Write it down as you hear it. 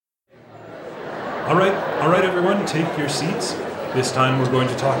All right, everyone, take your seats. This time we're going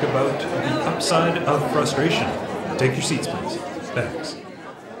to talk about the upside of frustration. Take your seats, please. Thanks.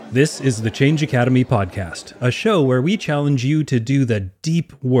 This is the Change Academy podcast, a show where we challenge you to do the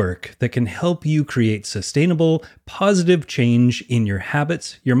deep work that can help you create sustainable, positive change in your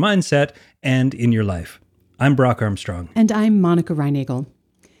habits, your mindset, and in your life. I'm Brock Armstrong. And I'm Monica Reinagel.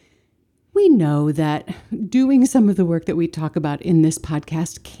 We know that doing some of the work that we talk about in this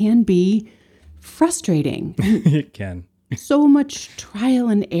podcast can be frustrating. It can. So much trial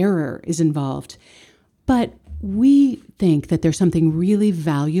and error is involved. But we think that there's something really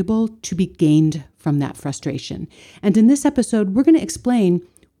valuable to be gained from that frustration. And in this episode, we're going to explain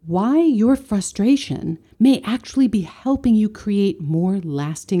why your frustration may actually be helping you create more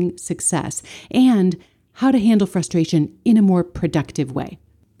lasting success and how to handle frustration in a more productive way.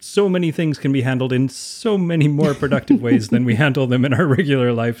 So many things can be handled in so many more productive ways than we handle them in our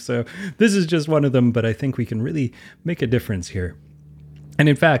regular life. So this is just one of them, but I think we can really make a difference here. And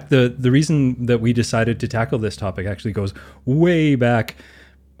in fact, the reason that we decided to tackle this topic actually goes way back.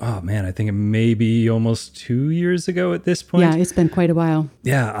 Oh man, I think it may be almost 2 years ago at this point. Yeah, it's been quite a while.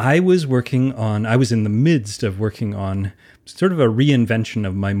 Yeah, I was in the midst of working on sort of a reinvention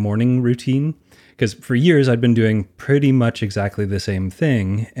of my morning routine. Because for years I'd been doing pretty much exactly the same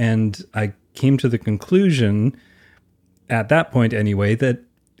thing. And I came to the conclusion, at that point anyway, that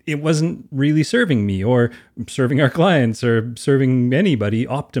it wasn't really serving me or serving our clients or serving anybody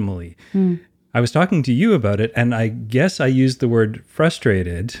optimally. I was talking to you about it, and I guess I used the word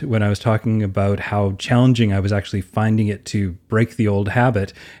frustrated when I was talking about how challenging I was actually finding it to break the old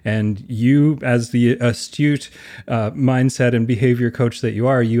habit. And you, as the astute mindset and behavior coach that you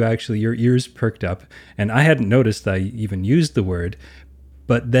are, your ears perked up. And I hadn't noticed that I even used the word,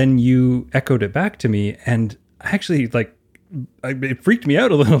 but then you echoed it back to me, and actually, it freaked me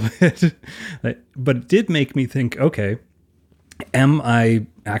out a little bit. But it did make me think, okay, am I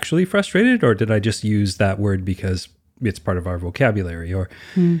actually frustrated, or did I just use that word because it's part of our vocabulary? Or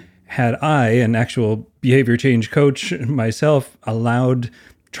had I, an actual behavior change coach myself, allowed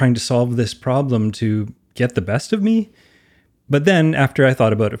trying to solve this problem to get the best of me? But then after I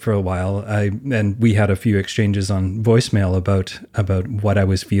thought about it for a while, and we had a few exchanges on voicemail about what I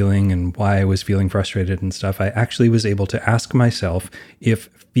was feeling and why I was feeling frustrated and stuff, I actually was able to ask myself if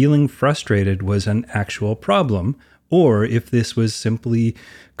feeling frustrated was an actual problem, or if this was simply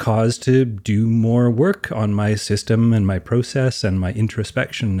cause to do more work on my system and my process and my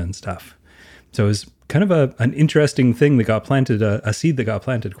introspection and stuff. So it was kind of an interesting thing that got planted, a seed that got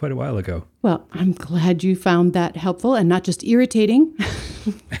planted quite a while ago. Well, I'm glad you found that helpful and not just irritating.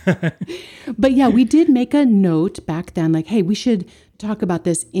 But yeah, we did make a note back then, like, hey, we should talk about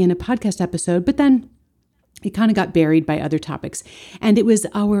this in a podcast episode. But then it kind of got buried by other topics. And it was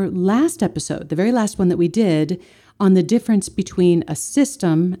our last episode, the very last one that we did, on the difference between a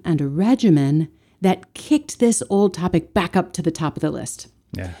system and a regimen that kicked this old topic back up to the top of the list.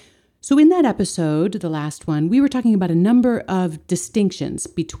 Yeah. So in that episode, the last one, we were talking about a number of distinctions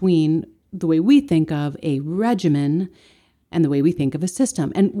between the way we think of a regimen and the way we think of a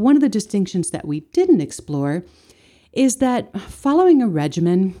system. And one of the distinctions that we didn't explore is that following a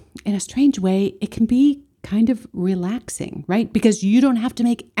regimen, in a strange way, it can be kind of relaxing, right? Because you don't have to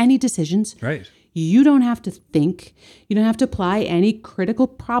make any decisions. Right. You don't have to think. You don't have to apply any critical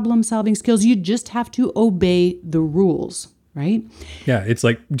problem-solving skills. You just have to obey the rules, right? Yeah, it's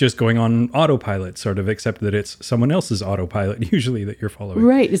like just going on autopilot, sort of, except that it's someone else's autopilot usually that you're following.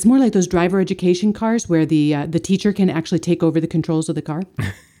 Right. It's more like those driver education cars where the teacher can actually take over the controls of the car.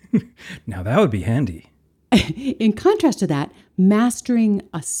 Now that would be handy. In contrast to that, mastering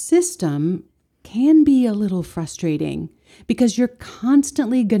a system can be a little frustrating because you're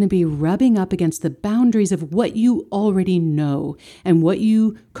constantly going to be rubbing up against the boundaries of what you already know and what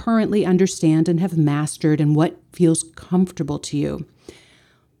you currently understand and have mastered and what feels comfortable to you.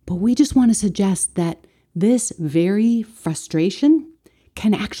 But we just want to suggest that this very frustration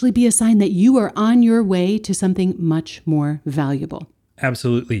can actually be a sign that you are on your way to something much more valuable.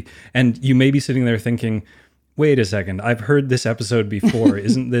 Absolutely. And you may be sitting there thinking, wait a second, I've heard this episode before.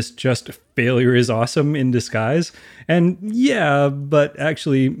 Isn't this just failure is awesome in disguise? And yeah, but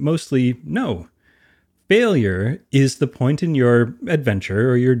actually mostly no. Failure is the point in your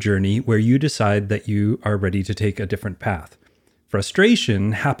adventure or your journey where you decide that you are ready to take a different path.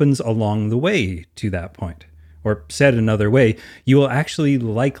 Frustration happens along the way to that point. Or said another way, you will actually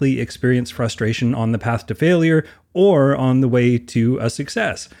likely experience frustration on the path to failure or on the way to a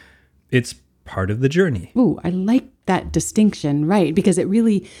success. It's part of the journey. Ooh, I like that distinction, right? Because it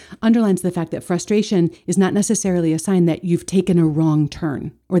really underlines the fact that frustration is not necessarily a sign that you've taken a wrong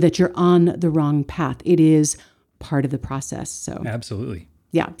turn or that you're on the wrong path. It is part of the process. So, Absolutely.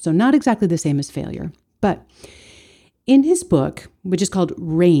 yeah, so not exactly the same as failure. But in his book, which is called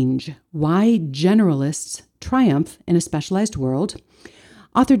Range, Why Generalists Triumph in a Specialized World,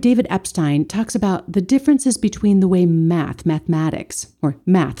 author David Epstein talks about the differences between the way mathematics, or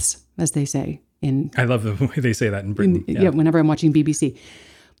maths, as they say I love the way they say that in Britain. whenever I'm watching BBC,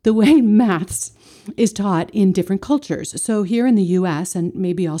 the way maths is taught in different cultures. So here in the US and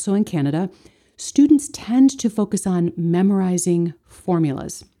maybe also in Canada, students tend to focus on memorizing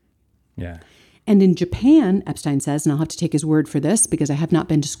formulas. Yeah. And in Japan, Epstein says, and I'll have to take his word for this because I have not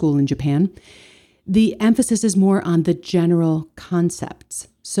been to school in Japan, the emphasis is more on the general concepts.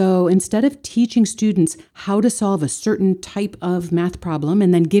 So instead of teaching students how to solve a certain type of math problem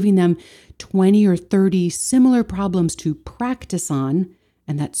and then giving them 20 or 30 similar problems to practice on,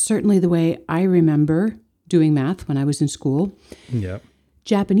 and that's certainly the way I remember doing math when I was in school, Yeah.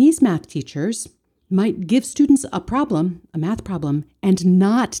 Japanese math teachers might give students a math problem, and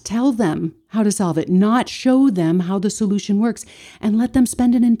not tell them how to solve it, not show them how the solution works, and let them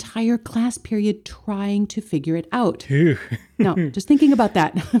spend an entire class period trying to figure it out. No, just thinking about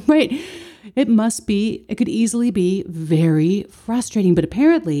that, right? It could easily be very frustrating, but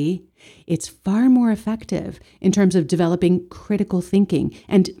apparently it's far more effective in terms of developing critical thinking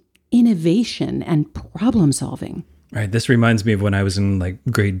and innovation and problem solving. Right. This reminds me of when I was in like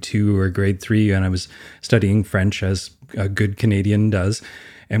grade 2 or grade 3 and I was studying French, as a good Canadian does.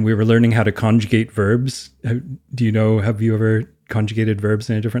 And we were learning how to conjugate verbs. Have you ever conjugated verbs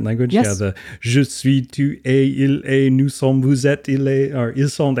in a different language? Yes. Yeah, the je suis, tu es, il est, nous sommes, vous êtes, il est, or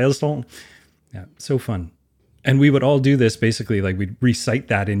ils sont, elles sont. Yeah, so fun. And we would all do this basically, like we'd recite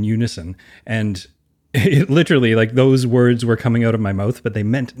that in unison. And it literally, like those words were coming out of my mouth, but they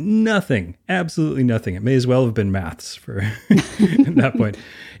meant nothing, absolutely nothing. It may as well have been maths for at that point.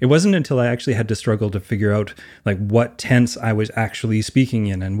 It wasn't until I actually had to struggle to figure out like what tense I was actually speaking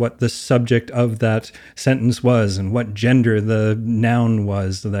in and what the subject of that sentence was and what gender the noun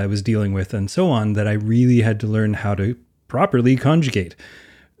was that I was dealing with and so on, that I really had to learn how to properly conjugate.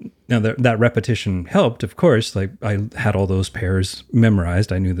 Now, that repetition helped, of course. Like I had all those pairs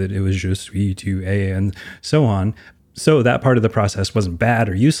memorized. I knew that it was je suis, tu es, and so on. So that part of the process wasn't bad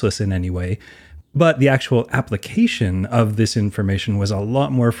or useless in any way. But the actual application of this information was a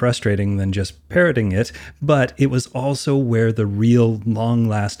lot more frustrating than just parroting it. But it was also where the real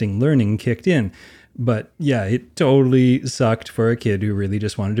long-lasting learning kicked in. But yeah, it totally sucked for a kid who really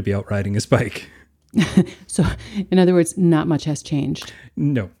just wanted to be out riding his bike. So, in other words, not much has changed.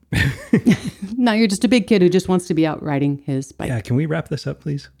 No. Now you're just a big kid who just wants to be out riding his bike. Yeah, can we wrap this up,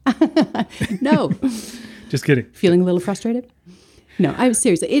 please? No. Just kidding. Feeling a little frustrated? No, I'm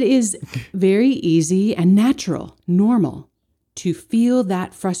seriously. It is very easy and natural, normal, to feel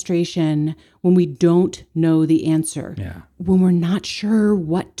that frustration when we don't know the answer. Yeah. When we're not sure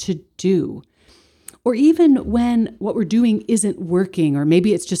what to do. Or even when what we're doing isn't working, or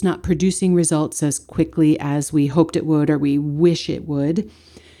maybe it's just not producing results as quickly as we hoped it would or we wish it would.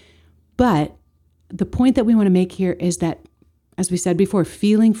 But the point that we want to make here is that, as we said before,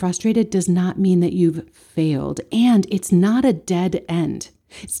 feeling frustrated does not mean that you've failed. And it's not a dead end.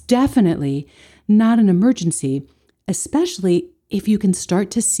 It's definitely not an emergency, especially if you can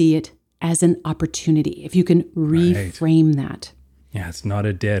start to see it as an opportunity, if you can reframe that. Yeah, it's not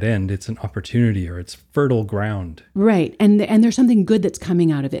a dead end. It's an opportunity, or it's fertile ground. Right. And there's something good that's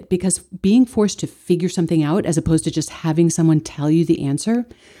coming out of it, because being forced to figure something out as opposed to just having someone tell you the answer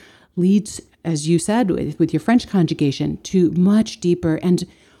leads, as you said, with your French conjugation, to much deeper and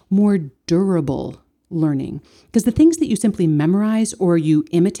more durable learning. Because the things that you simply memorize or you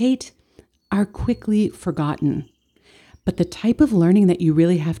imitate are quickly forgotten. But the type of learning that you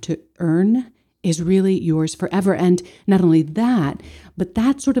really have to earn is really yours forever. And not only that, but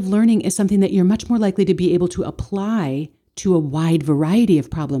that sort of learning is something that you're much more likely to be able to apply to a wide variety of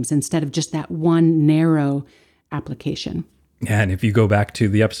problems instead of just that one narrow application. Yeah, and if you go back to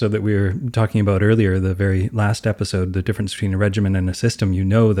the episode that we were talking about earlier, the very last episode, the difference between a regimen and a system, you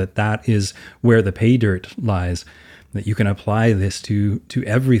know that is where the pay dirt lies, that you can apply this to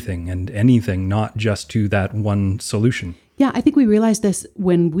everything and anything, not just to that one solution. Yeah, I think we realized this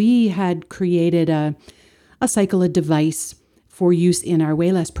when we had created a cycle, a device for use in our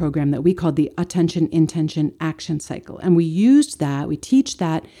Way Less program that we called the Attention, Intention, Action Cycle. And we used that, we teach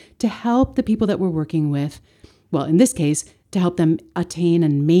that to help the people that we're working with, well, in this case, to help them attain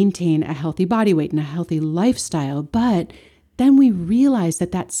and maintain a healthy body weight and a healthy lifestyle. But then we realize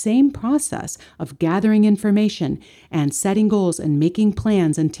that that same process of gathering information and setting goals and making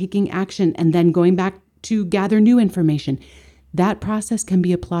plans and taking action and then going back to gather new information, that process can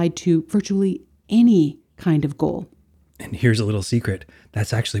be applied to virtually any kind of goal. And here's a little secret.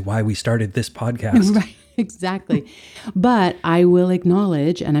 That's actually why we started this podcast. Right, exactly. But I will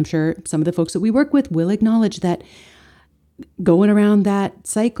acknowledge, and I'm sure some of the folks that we work with will acknowledge, that going around that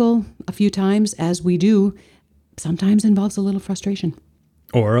cycle a few times, as we do, sometimes involves a little frustration.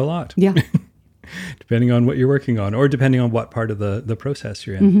 Or a lot. Yeah. Depending on what you're working on, or depending on what part of the process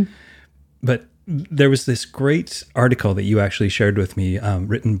you're in. But there was this great article that you actually shared with me,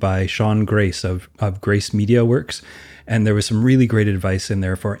 written by Sean Grace of Grace Media Works. And there was some really great advice in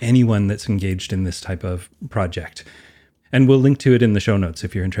there for anyone that's engaged in this type of project. And we'll link to it in the show notes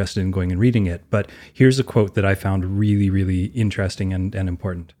if you're interested in going and reading it. But here's a quote that I found really, really interesting and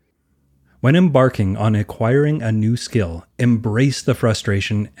important. When embarking on acquiring a new skill, embrace the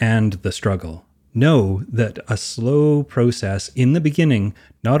frustration and the struggle. Know that a slow process in the beginning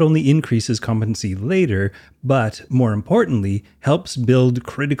not only increases competency later, but more importantly, helps build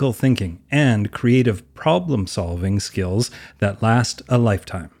critical thinking and creative problem-solving skills that last a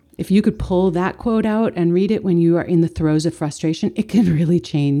lifetime. If you could pull that quote out and read it when you are in the throes of frustration, it can really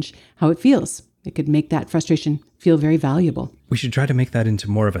change how it feels. It could make that frustration feel very valuable. We should try to make that into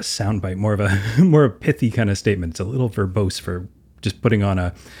more of a soundbite, more of a pithy kind of statement. It's a little verbose for just putting on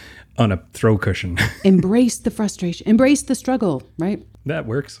a throw cushion. Embrace the frustration, embrace the struggle, right? That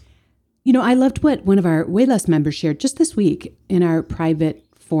works. You know, I loved what one of our Way Less members shared just this week in our private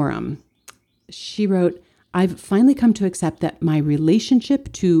forum. She wrote, I've finally come to accept that my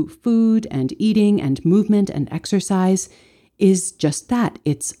relationship to food and eating and movement and exercise is just that.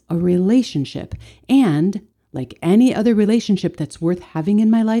 It's a relationship. And like any other relationship that's worth having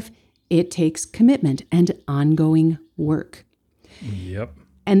in my life, it takes commitment and ongoing work. Yep.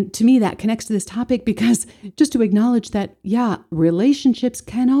 And to me, that connects to this topic because just to acknowledge that, yeah, relationships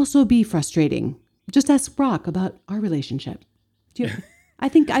can also be frustrating. Just ask Brock about our relationship. I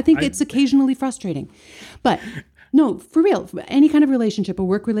think it's occasionally frustrating. But no, for real, any kind of relationship, a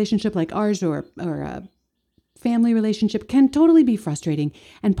work relationship like ours or a family relationship can totally be frustrating.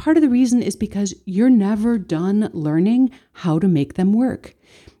 And part of the reason is because you're never done learning how to make them work.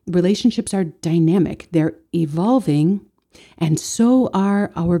 Relationships are dynamic. They're evolving. And so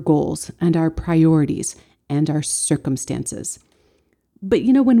are our goals and our priorities and our circumstances. But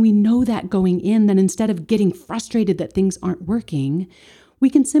you know, when we know that going in, then instead of getting frustrated that things aren't working, we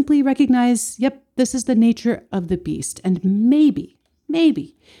can simply recognize, yep, this is the nature of the beast. And maybe,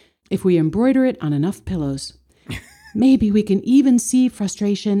 if we embroider it on enough pillows, maybe we can even see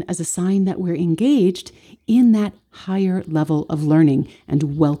frustration as a sign that we're engaged in that higher level of learning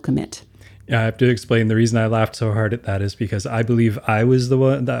and welcome it. Yeah, I have to explain the reason I laughed so hard at that is because I believe I was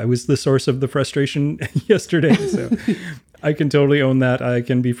the source of the frustration yesterday. So I can totally own that. I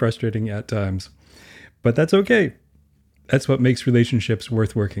can be frustrating at times, but that's okay. That's what makes relationships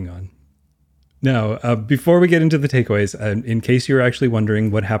worth working on. Now, before we get into the takeaways, in case you're actually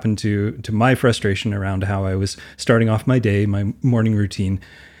wondering what happened to my frustration around how I was starting off my day, my morning routine,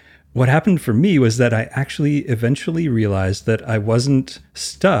 what happened for me was that I actually eventually realized that I wasn't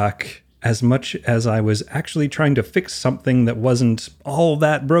stuck as much as I was actually trying to fix something that wasn't all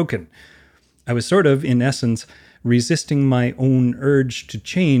that broken. I was sort of, in essence, resisting my own urge to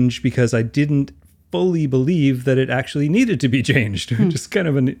change because I didn't fully believe that it actually needed to be changed. Just kind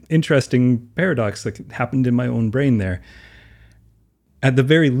of an interesting paradox that happened in my own brain there. At the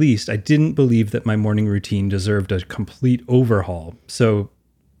very least, I didn't believe that my morning routine deserved a complete overhaul. So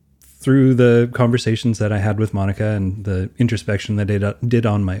through the conversations that I had with Monica and the introspection that I did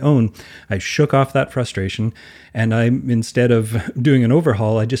on my own, I shook off that frustration. And instead of doing an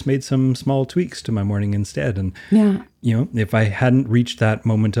overhaul, I just made some small tweaks to my morning instead. And, if I hadn't reached that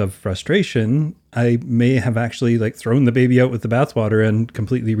moment of frustration, I may have actually thrown the baby out with the bathwater and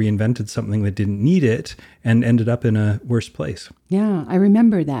completely reinvented something that didn't need it and ended up in a worse place. Yeah, I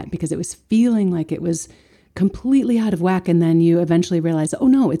remember that because it was feeling like it was completely out of whack, and then you eventually realize, oh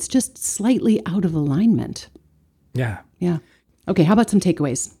no, it's just slightly out of alignment. Yeah. Okay, how about some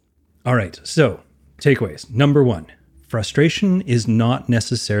takeaways? All right, so takeaways. Number 1, frustration is not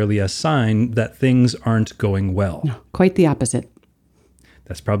necessarily a sign that things aren't going well. No, quite the opposite.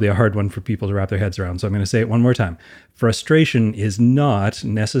 That's probably a hard one for people to wrap their heads around, so I'm going to say it one more time. Frustration is not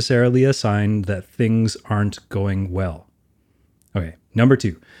necessarily a sign that things aren't going well. Okay, number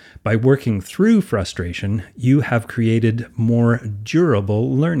 2. By working through frustration, you have created more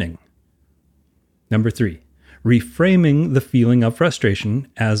durable learning. Number 3, Reframing the feeling of frustration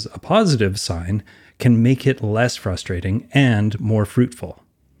as a positive sign can make it less frustrating and more fruitful.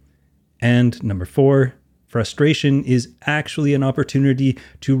 And number 4, frustration is actually an opportunity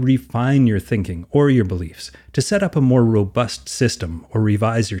to refine your thinking or your beliefs, to set up a more robust system or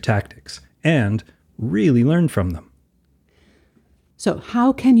revise your tactics, and really learn from them. So,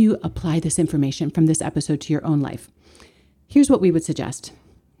 how can you apply this information from this episode to your own life? Here's what we would suggest.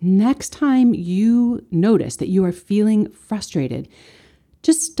 Next time you notice that you are feeling frustrated,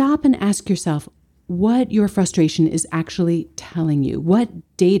 just stop and ask yourself what your frustration is actually telling you.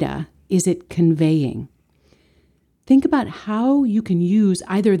 What data is it conveying? Think about how you can use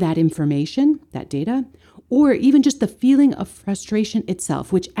either that information, that data, or even just the feeling of frustration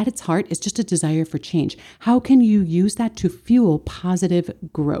itself, which at its heart is just a desire for change. How can you use that to fuel positive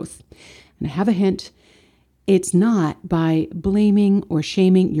growth? And I have a hint. It's not by blaming or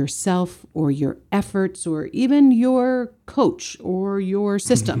shaming yourself or your efforts or even your coach or your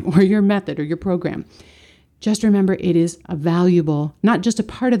system or your method or your program. Just remember, it is a valuable, not just a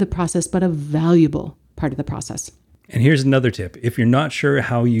part of the process, but a valuable part of the process. And here's another tip. If you're not sure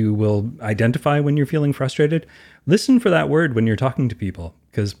how you will identify when you're feeling frustrated, listen for that word when you're talking to people,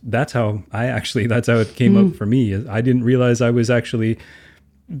 because that's how it came up for me. I didn't realize I was actually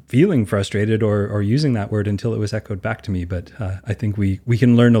feeling frustrated or using that word until it was echoed back to me. But I think we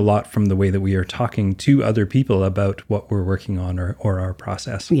can learn a lot from the way that we are talking to other people about what we're working on or our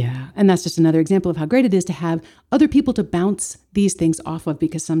process. Yeah. And that's just another example of how great it is to have other people to bounce these things off of,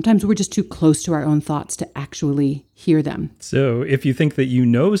 because sometimes we're just too close to our own thoughts to actually hear them. So if you think that you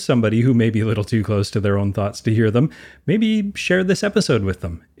know somebody who may be a little too close to their own thoughts to hear them, maybe share this episode with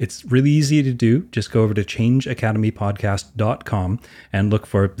them. It's really easy to do. Just go over to changeacademypodcast.com and look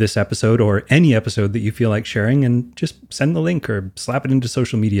for this episode or any episode that you feel like sharing, and just send the link or slap it into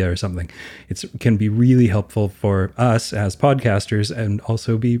social media or something. It can be really helpful for us as podcasters, and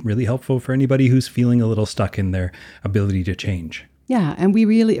also be really helpful for anybody who's feeling a little stuck in their ability to change. Yeah, and we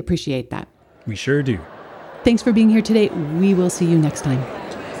really appreciate that. We sure do. Thanks for being here today. We will see you next time.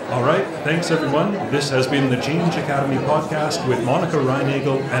 All right. Thanks, everyone. This has been the Change Academy podcast with Monica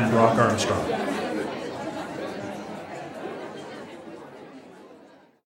Reinagel and Brock Armstrong.